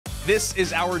this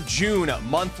is our June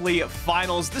monthly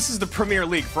finals. This is the Premier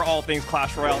League for all things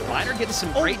Clash Royale. Miner getting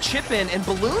some great chip in, and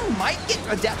Balloon might get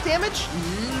adapt damage?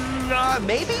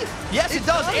 Maybe? Yes, it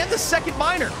does, and the second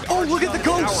Miner. Oh, look at the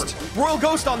Ghost! Royal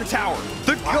Ghost on the tower.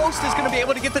 The Ghost is going to be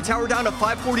able to get the tower down to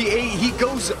 548. He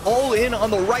goes all in on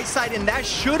the right side, and that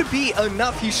should be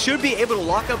enough. He should be able to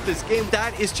lock up this game.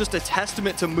 That is just a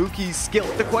testament to Mookie's skill.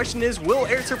 The question is, will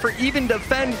Air Surfer even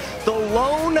defend? The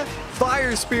lone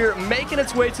Fire Spear making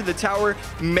its way to the tower,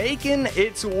 making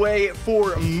its way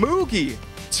for Moogie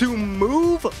to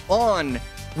move on,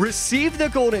 receive the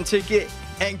golden ticket,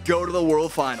 and go to the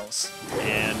World Finals.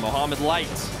 And Mohamed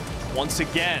Light, once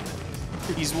again,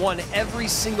 he's won every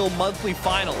single monthly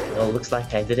final. Well, looks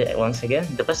like I did it once again.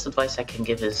 The best advice I can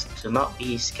give is to not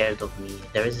be scared of me.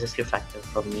 There is a fear factor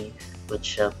from me,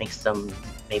 which makes them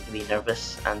maybe be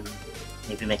nervous and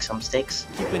maybe make some mistakes.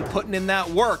 You've been putting in that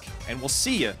work, and we'll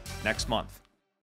see you next month.